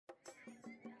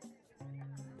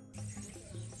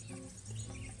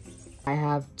I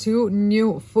have 2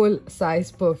 new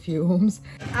full-size perfumes.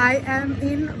 I am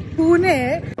in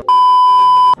Pune.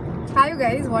 Hi you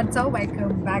guys, what's up?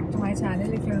 Welcome back to my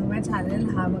channel. If you're on my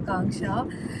channel, I'm Akanksha.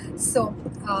 So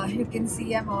you can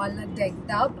see I'm all decked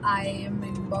up. I am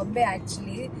in Bombay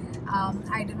actually.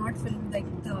 I did not film like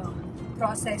the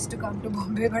process to come to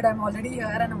Bombay, but I'm already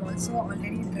here and I'm also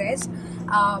already dressed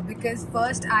because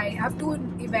first I have 2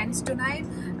 events tonight.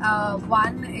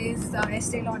 One is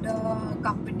Estee Lauder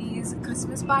company's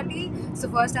Christmas party. So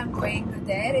first I'm going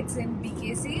there. It's in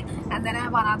BKC, and then I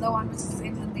have another one which is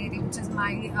in Andheri, which is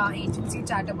my agency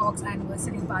Chatterbox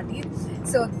anniversary party.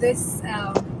 So this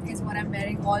is what I'm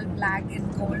wearing, all black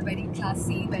and gold, very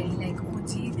classy, very like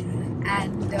OG.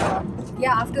 And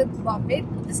yeah, after Bombay,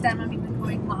 this time I'm even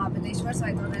going Mahabaleshwar, so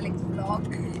I thought I'd like vlog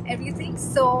everything.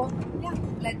 So yeah,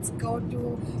 let's go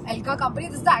to Elka company.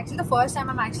 This is actually the first time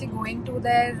I'm actually going to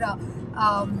their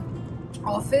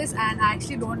office, and I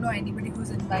actually don't know anybody who's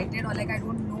invited, or like I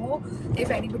don't know if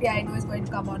anybody I know is going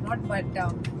to come or not, but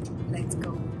let's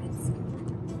go. Let's see.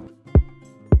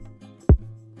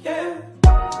 Yeah.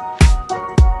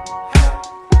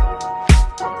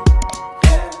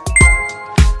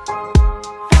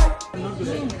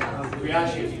 We are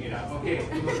shaking it up. Okay.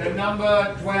 The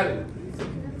number 12.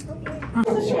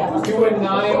 You and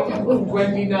 9,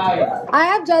 29. I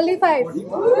have Jolly 5.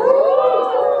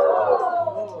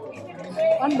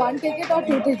 On 1 ticket or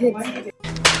 2 tickets?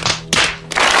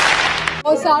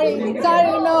 Oh, sorry,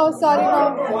 no.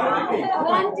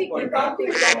 1 ticket.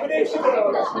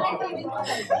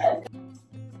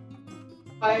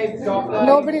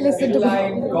 Nobody listened to me.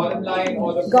 Bottom line,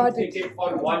 or the Got ticket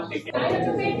for 1 ticket.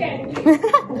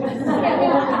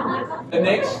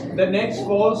 The next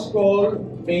false call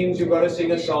means you got to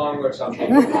sing a song or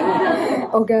something.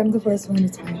 Okay, I'm the first one.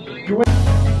 It's fine.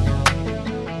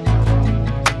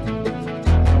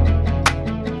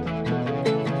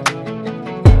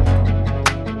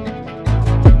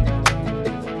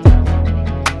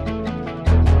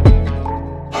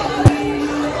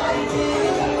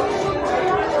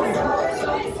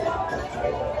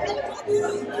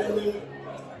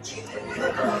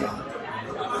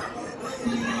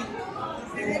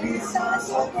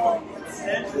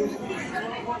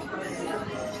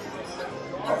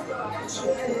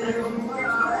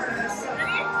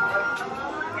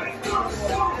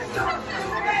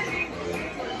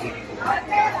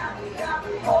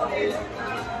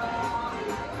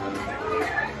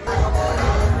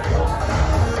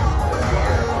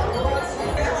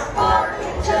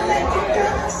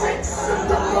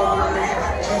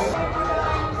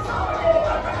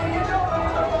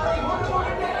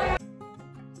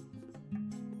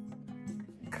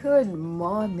 Good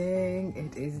morning.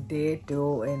 It is day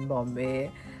 2 in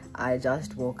Bombay. I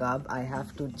just woke up. I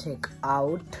have to check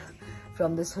out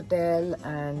from this hotel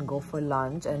and go for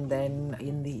lunch, and then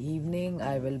in the evening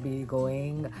I will be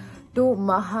going to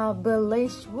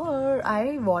Mahabaleshwar.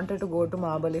 I wanted to go to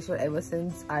Mahabaleshwar ever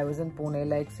since I was in Pune,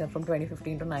 like from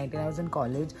 2015 to 19 I was in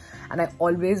college, and I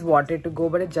always wanted to go,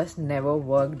 but it just never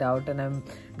worked out. And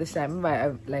this time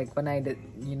when I did,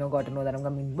 got to know that I'm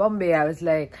coming to Bombay, I was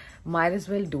like, might as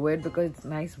well do it because it's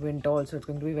nice winter also. It's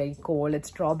going to be very cold. It's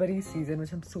strawberry season,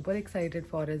 which I'm super excited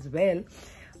for as well.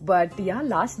 But yeah,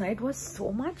 last night was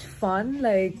so much fun,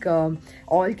 like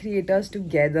all creators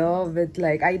together with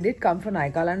like, I did come for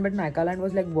Nykaland, but Nykaland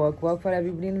was like work for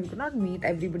everybody, and we could not meet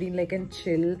everybody like and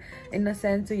chill in a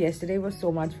sense. So yesterday was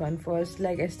so much fun. First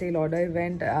like Estee Lauder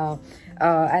event,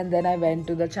 and then I went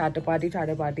to the charter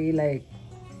party, like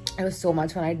it was so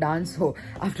much fun. I danced, so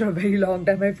after a very long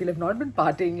time I feel I've not been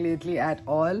partying lately at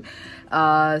all.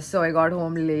 So I got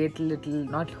home late,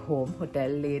 hotel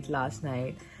late last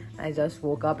night. I just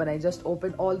woke up and I just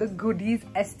opened all the goodies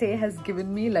Estee has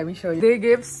given me. Let me show you. They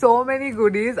gave so many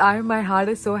goodies. My heart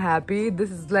is so happy.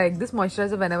 This is like, this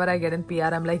moisturizer, whenever I get in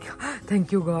PR, I'm like,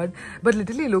 thank you God. But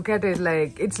literally look at it,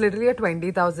 like it's literally a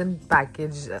 20,000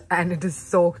 package and it is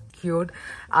so cute.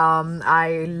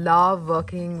 I love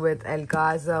working with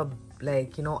Elka as a,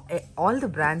 like, all the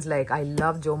brands. Like I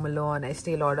love Jo Malone,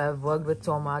 Estee Lauder, I've worked with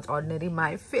so much. Ordinary,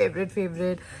 my favorite,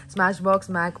 Smashbox,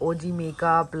 MAC, OG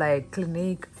makeup, like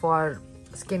Clinique for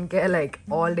skincare, like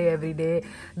all day every day.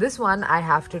 This one I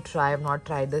have to try. I've not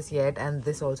tried this yet, and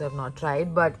this also I've not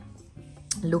tried, but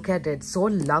look at it, so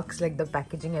luxe, like the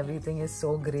packaging, everything is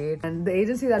so great. And the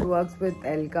agency that works with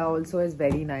Elka also is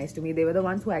very nice to me. They were the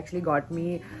ones who actually got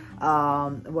me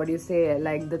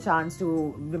like the chance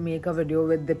to make a video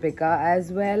with Deepika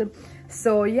as well.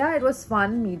 So yeah, it was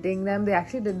fun meeting them. They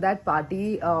actually did that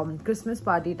party, Christmas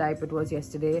party type it was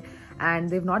yesterday, and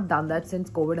they've not done that since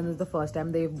COVID, and this is the first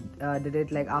time they did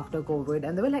it like after COVID.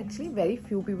 And there were actually very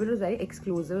few people. It was very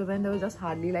exclusive, and there was just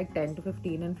hardly like 10 to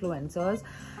 15 influencers.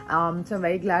 So I'm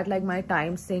very glad like my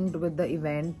time synced with the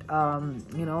event,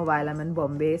 you know, while I'm in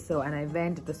Bombay. So, and I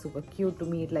went, it was super cute to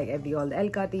meet like all the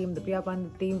Elka team, the Priya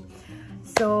Pandit team.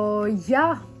 So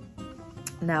yeah,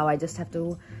 now I just have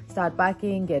to start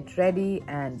packing, get ready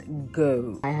and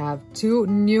go. I have 2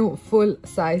 new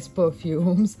full-size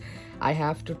perfumes. I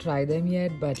have to try them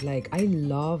yet, but like I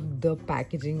love the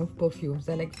packaging of perfumes.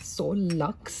 They're like so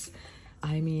luxe.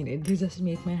 I mean, they just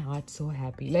make my heart so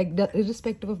happy. Like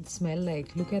irrespective of the smell,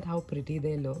 like look at how pretty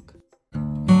they look.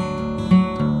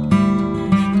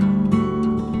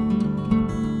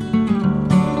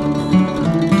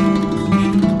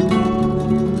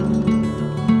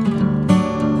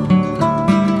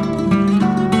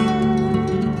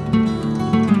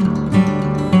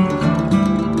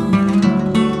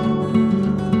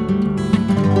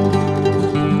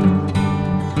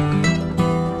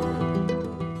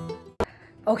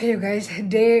 Okay, you guys,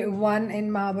 day 1 in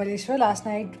Mahabaleshwar. Last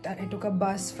night I took a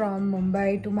bus from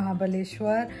Mumbai to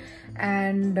Mahabaleshwar,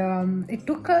 and it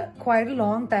took quite a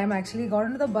long time. Actually, got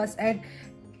into the bus at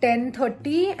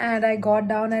 10:30 and I got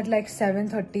down at like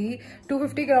 7:30.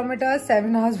 250 kilometers,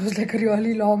 7 hours was like a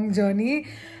really long journey.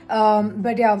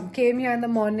 But yeah, came here in the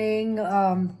morning.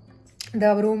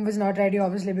 The room was not ready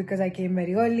obviously because I came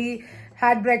very early.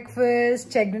 Had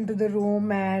breakfast, checked into the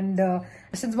room, and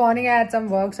since morning I had some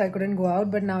work so I couldn't go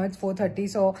out, but now it's 4:30,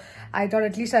 so I thought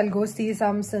at least I'll go see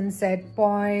some sunset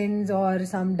points or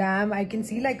some dam. I can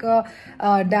see like a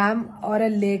dam or a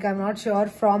lake, I'm not sure,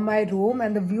 from my room,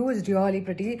 and the view is really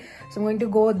pretty. So I'm going to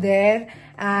go there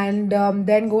and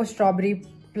then go strawberry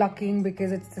plucking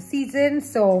because it's the season.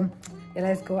 So yeah,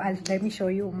 let's go. Let me show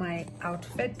you my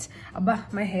outfit. Abba,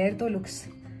 my hair though looks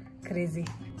crazy.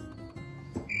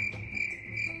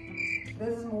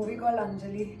 There's this movie called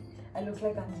Anjali. I look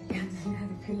like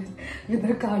Anjali with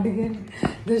the cardigan,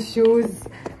 the shoes,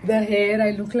 the hair.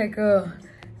 I look like a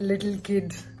little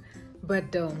kid.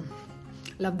 But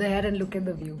love the hair and look at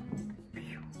the view.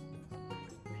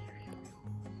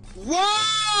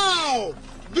 Wow!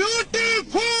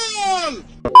 Beautiful!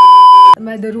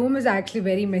 The room is actually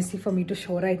very messy for me to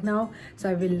show right now.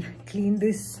 So I will clean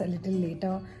this a little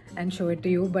later and show it to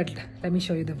you, but let me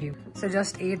show you the view. So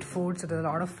just ate food, so there's a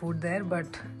lot of food there, but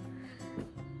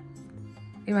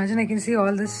imagine I can see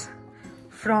all this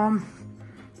from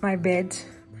my bed,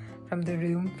 from the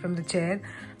room, from the chair.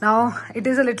 Now it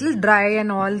is a little dry and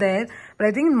all there, but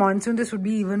I think in monsoon this would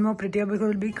be even more prettier because it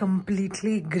will be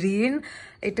completely green.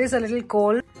 It is a little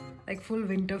cold, like full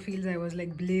winter feels. I was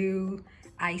like blue,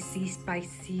 icy,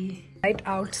 spicy. Right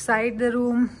outside the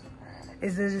room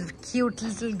is this cute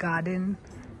little garden.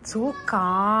 So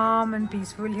calm and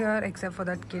peaceful here, except for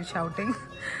that kid shouting.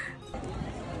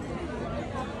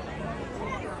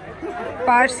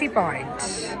 Parsi Point.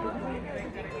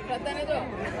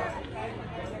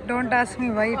 Don't ask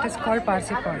me why it is called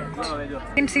Parsi Point. You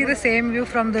can see the same view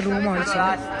from the room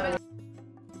also.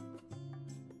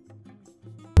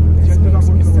 This makes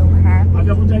me so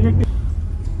happy.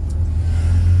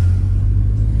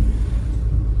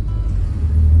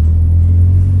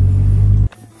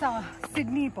 So,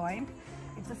 Sydney Point.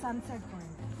 It's a sunset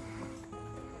point.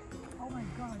 Oh my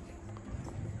god.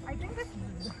 I think this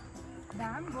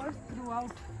dam goes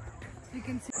throughout. You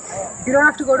can see. You don't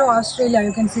have to go to Australia,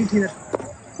 you can see it here.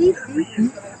 See?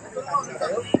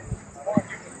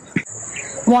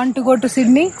 Want to go to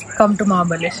Sydney? Come to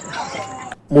Mahabaleshwar.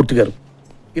 Murthy garu,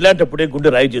 ilantapude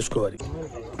gunde rayi chesukovali.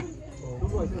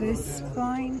 This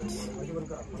point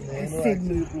is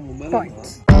Sydney Point.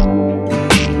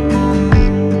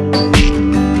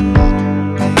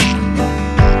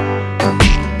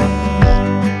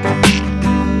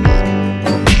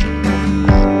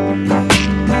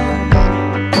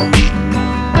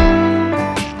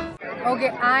 Okay,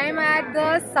 I'm at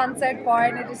the sunset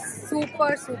point. It is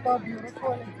super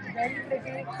beautiful. It's very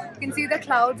pretty. You can see the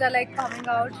clouds are like coming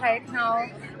out right now.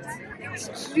 It's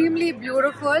extremely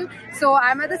beautiful. So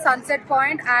I'm at the sunset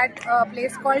point at a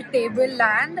place called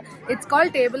Tableland. It's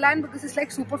called Tableland because it's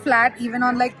like super flat even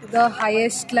on like the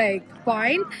highest like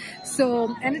point.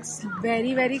 So, and it's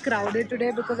very crowded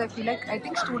today because I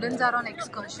think students are on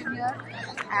excursion here,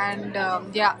 and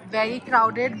yeah, very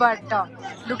crowded, but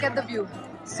look at the view.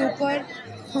 Super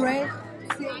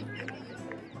crazy.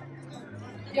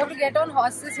 You have to get on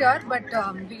horses here, but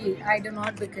I do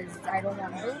not because I don't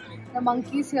want to. The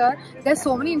monkeys here, there's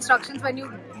so many instructions when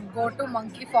you go to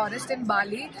monkey forest in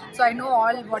Bali, so I know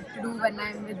all what to do when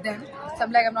I'm with them. So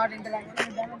I'm like, I'm not interacting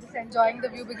with them, I'm just enjoying the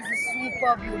view because it's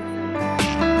super beautiful.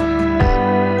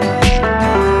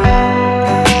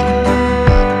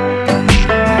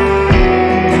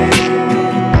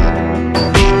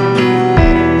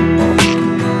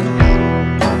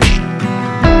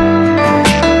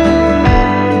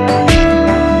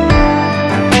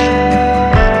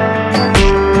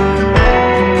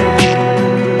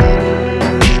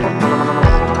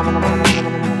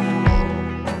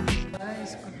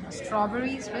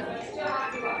 Strawberries with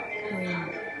cream.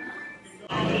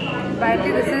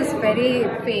 Apparently this is very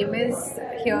famous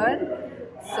here,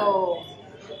 so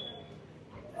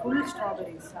full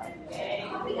strawberries.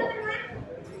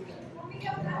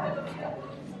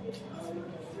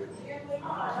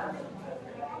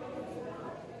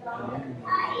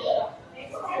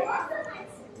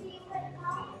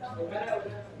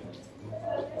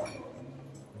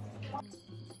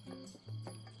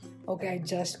 Okay, I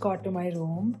just got to my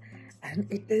room and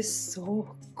it is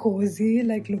so cozy.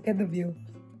 Like, look at the view.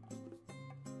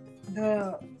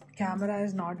 The camera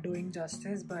is not doing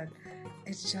justice, but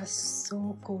it's just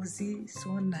so cozy,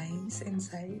 so nice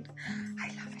inside. I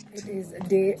love it. It is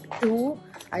day 2.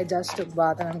 I just took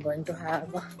bath and I'm going to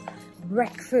have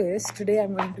breakfast. Today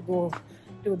I'm going to go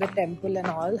to the temple and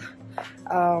all.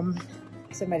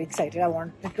 So I'm very excited. I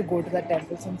wanted to go to the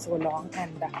temple since so long,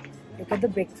 and look at the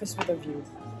breakfast with a view.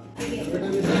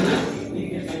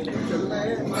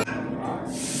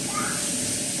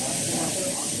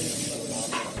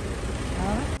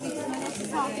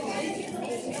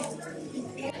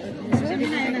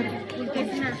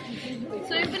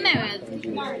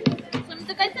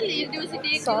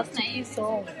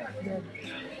 So good.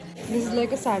 This is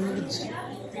like a sandwich.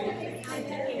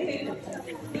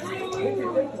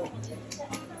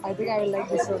 I think I will like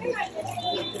this one.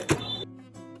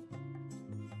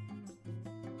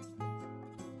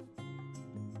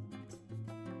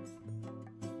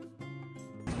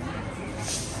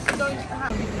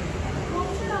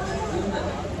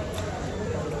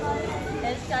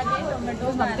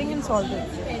 There's nothing in salted.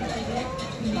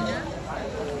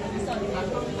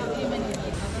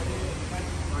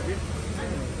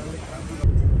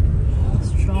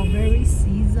 Strawberry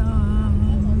season.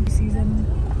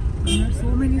 There are so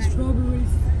many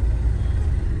strawberries.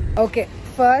 Okay,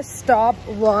 first stop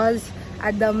was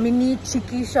at the mini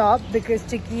chicky shop because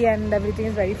chicky and everything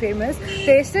is very famous.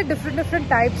 Tasted different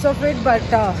types of it, but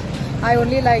I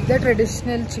only like the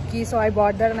traditional chicky, so I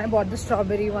bought that, and I bought the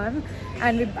strawberry one,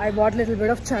 and I bought a little bit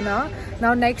of chana.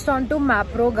 Now next on to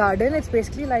Mapro Garden. It's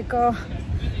basically like a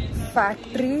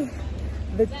factory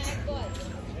with,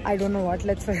 I don't know what,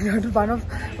 let's find out.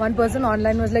 One person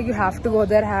online was like, you have to go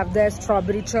there, have their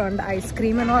strawberry churned ice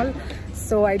cream and all.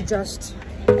 So I just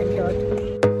entered.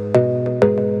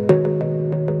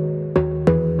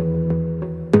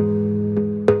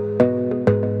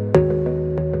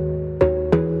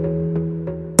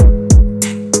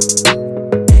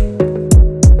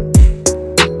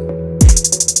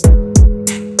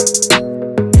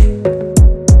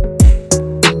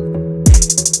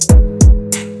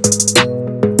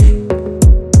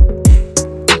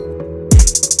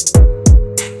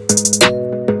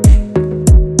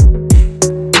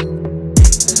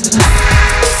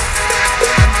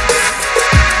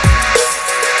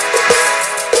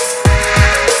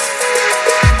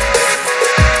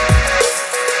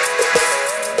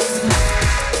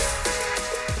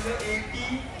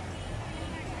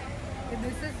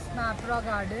 This is Mapra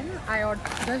Garden. I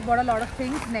just bought a lot of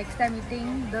things. Next time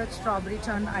eating the strawberry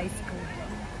churned ice cream.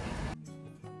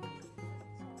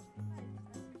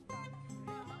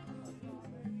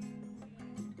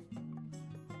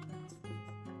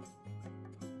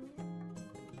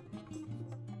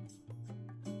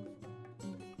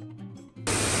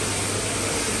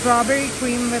 Strawberry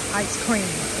cream with ice cream.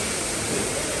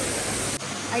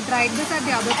 I tried this at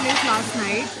the other place last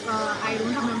night. I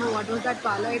don't remember what was that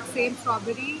color. It's same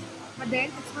strawberry, but then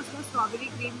it's was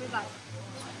strawberry cream with ice.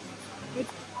 With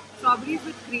strawberries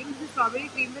with cream. This is strawberry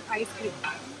cream with ice cream.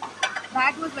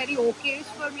 That was very okay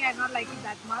for me. I not like it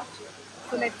that much.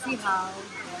 So let's see how.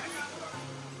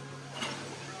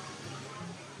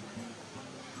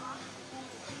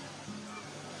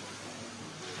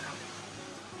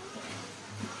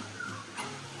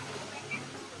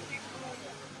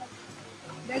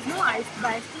 There's no ice, the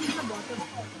ice cream is in the bottom.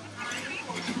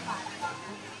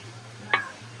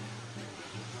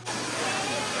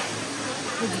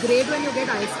 It's great when you get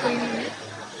ice cream in it.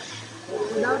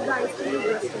 Without the ice cream,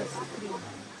 it's just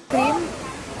cream.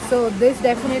 So this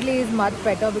definitely is much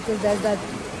better because there's that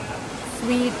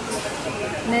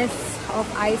sweetness of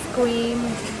ice cream,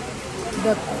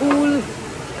 the cool,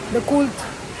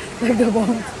 like the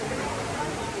bomb.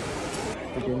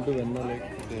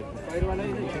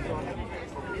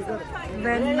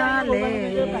 Venna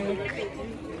Lake.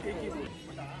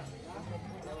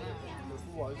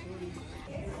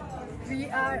 We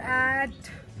are at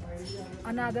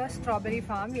another strawberry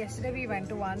farm. Yesterday we went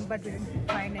to one, but we didn't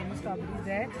find any strawberries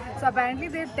there. So apparently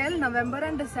they tell November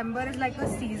and December is like a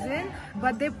season,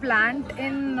 but they plant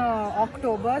in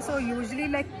October. So usually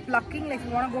like plucking, like if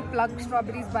you want to go pluck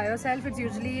strawberries by yourself, it's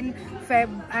usually in Feb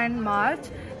and March.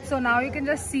 So now you can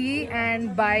just see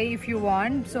and buy if you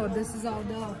want. So this is how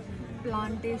the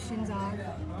plantations are.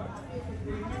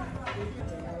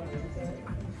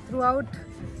 Throughout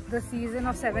the season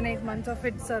of 7-8 months of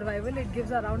its survival, it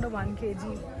gives around a 1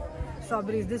 kg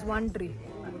strawberries, this one tree.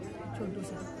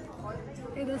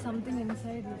 Hey, there's something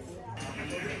inside this.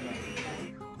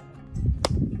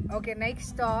 Okay, next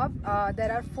stop.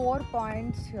 There are 4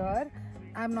 points here.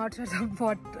 I'm not sure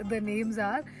what the names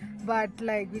are, but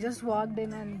like we just walked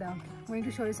in and I'm going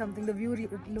to show you something. The view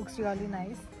looks really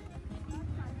nice.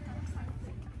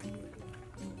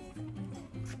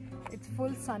 It's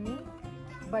full sunny,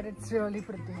 but it's really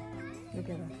pretty. Look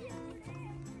at that.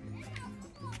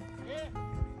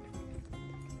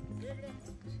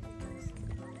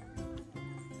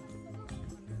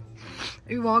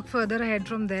 We walk further ahead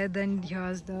from there, then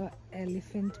here's the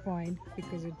elephant point,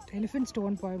 because elephant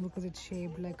stone point, because it's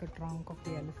shaped like a trunk of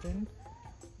the elephant.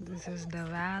 This is the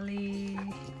valley.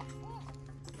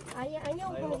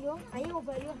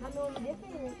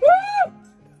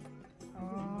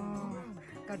 Oh,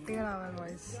 our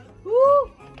voice.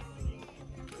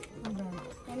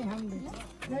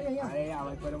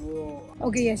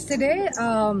 Okay, yesterday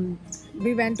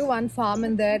we went to one farm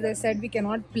and there they said we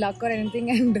cannot pluck or anything,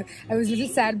 and I was a little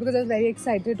sad because I was very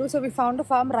excited too. So we found a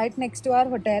farm right next to our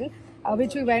hotel,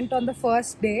 which we went on the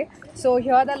first day. So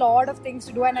here are a lot of things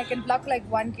to do, and I can pluck like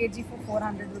 1 kg for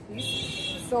 400 rupees.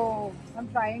 So I'm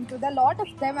trying to. There are a lot of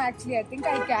them actually. I think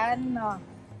I can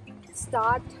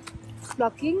start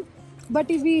plucking, but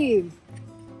if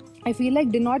I feel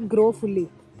like did not grow fully.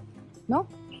 No?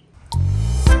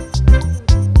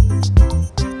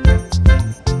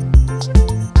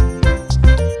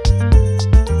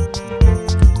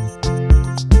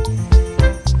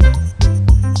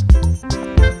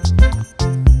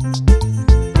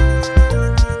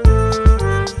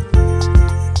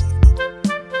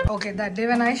 Okay, that day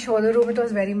when I showed the room, it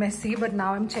was very messy, but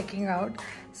now I'm checking out.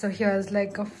 So here's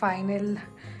like a final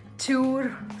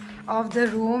tour of the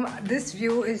room. This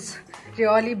view is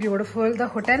really beautiful. The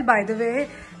hotel, by the way,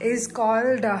 is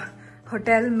called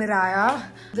Hotel Miraya.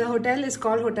 The hotel is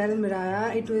called Hotel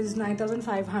Miraya. It was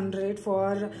 9,500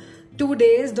 for 2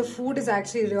 days. The food is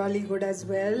actually really good as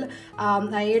well.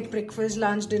 I ate breakfast,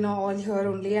 lunch, dinner all here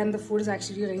only, and the food is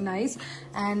actually really nice.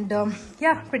 And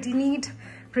yeah, pretty neat,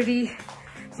 pretty,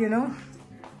 you know,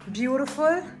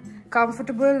 beautiful,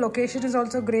 comfortable. Location is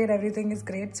also great. Everything is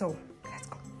great. So let's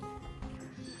go.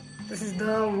 This is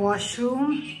the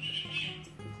washroom.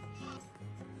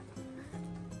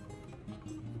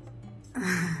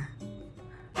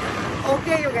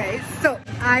 Okay, you guys, so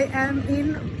I am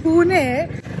in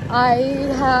Pune. I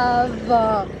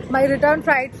have my return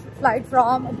flight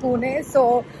from Pune.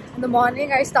 So in the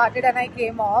morning I started and I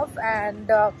came off,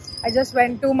 and I just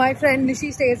went to my friend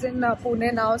Nishi stays in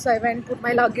Pune now, so I went put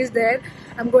my luggage there.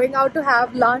 I'm going out to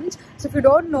have lunch. So if you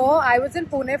don't know, I was in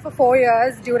Pune for 4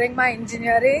 years during my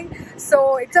engineering,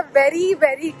 so it's a very,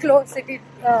 very close city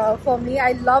for me.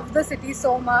 I love the city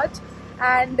so much.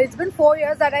 And it's been 4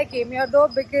 years that I came here though,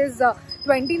 because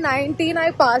 2019 I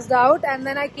passed out, and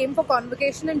then I came for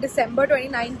convocation in December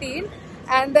 2019,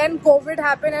 and then COVID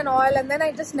happened and all, and then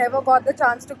I just never got the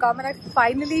chance to come, and I'm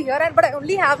finally here. But I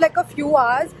only have like a few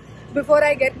hours before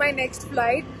I get my next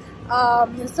flight.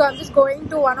 So I'm just going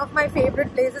to one of my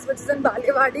favorite places, which is in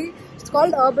Balewadi. It's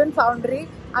called Urban Foundry.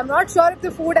 I'm not sure if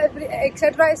the food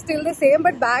etc. is still the same,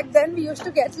 but back then we used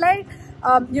to get like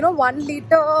 1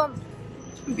 liter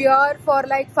beer for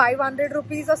like 500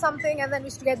 rupees or something, and then we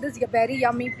used to get this very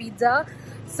yummy pizza.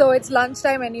 So it's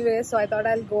lunchtime anyway, so I thought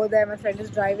I'll go there. My friend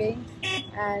is driving,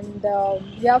 and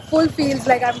yeah, full feels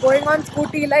like I'm going on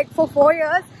scooty. Like for 4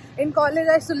 years in college,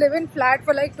 I used to live in flat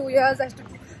for like 2 years. I used to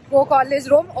go college,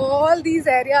 roam all these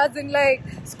areas in like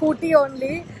scooty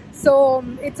only. So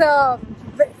it's a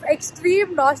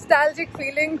extreme nostalgic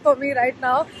feeling for me right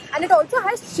now, and it also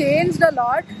has changed a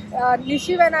lot.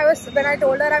 Nishi, when I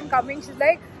told her I'm coming, she's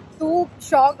like, "तू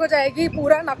shock हो जाएगी,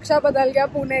 पूरा नक्शा बदल गया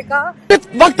पुणे का."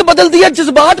 वक्त बदल दिया,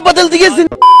 जज्बात बदल दिए.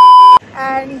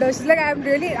 And she's like, I'm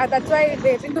really, that's why I'm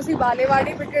waiting to see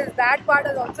Balewadi, because that part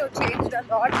has also changed a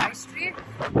lot, High Street.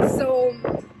 So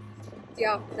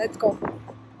yeah, let's go.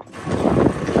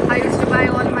 I used to buy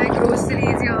all my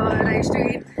groceries here. I used to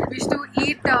eat. We used to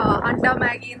eat Anda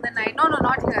Maggie in the night. No,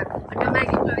 not here. Anda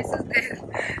Maggie place is there.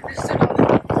 We used to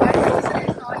buy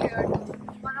groceries not here.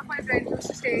 One of my friends used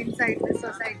to stay inside this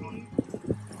society.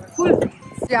 Full place.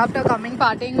 Yeah, after coming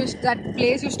partying, that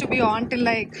place used to be on till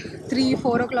like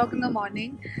 3-4 o'clock in the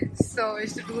morning. So we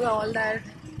used to do all that.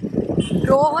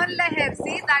 Rohan Leher.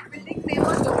 See, that building name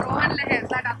was Rohan Leher.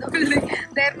 That other building.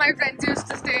 There my friends used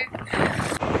to stay.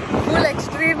 Full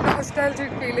extreme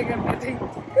nostalgic feeling I'm getting.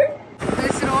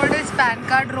 This road is Pan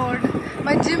Card Road.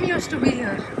 My gym used to be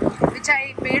here, which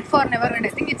I paid for, never went. I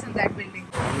think it's in that building.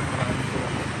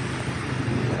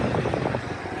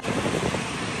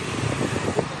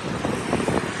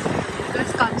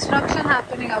 There's construction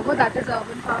happening. Oh, that is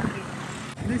Urban Foundry.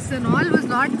 This and all was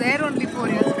not there only 4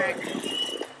 years back.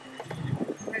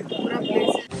 That pura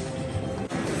place.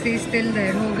 See, still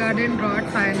there. Ho Garden brought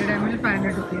 500 ml,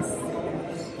 500 rupees.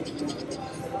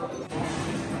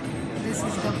 This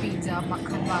is the pizza,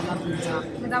 makhan wala pizza,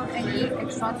 without any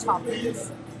extra toppings.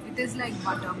 It is like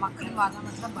butter. Makhan wala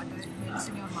matlab butter. It melts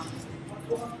in your mouth.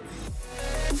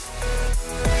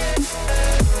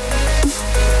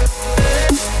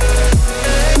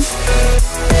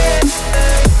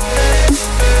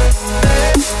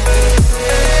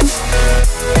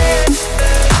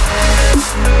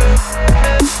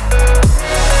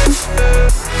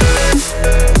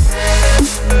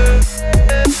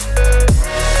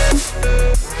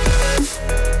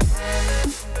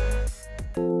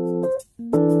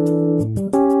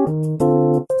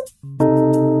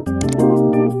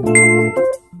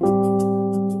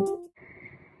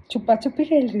 छुपा छुपी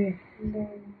खेल रही है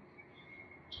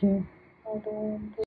क्यों?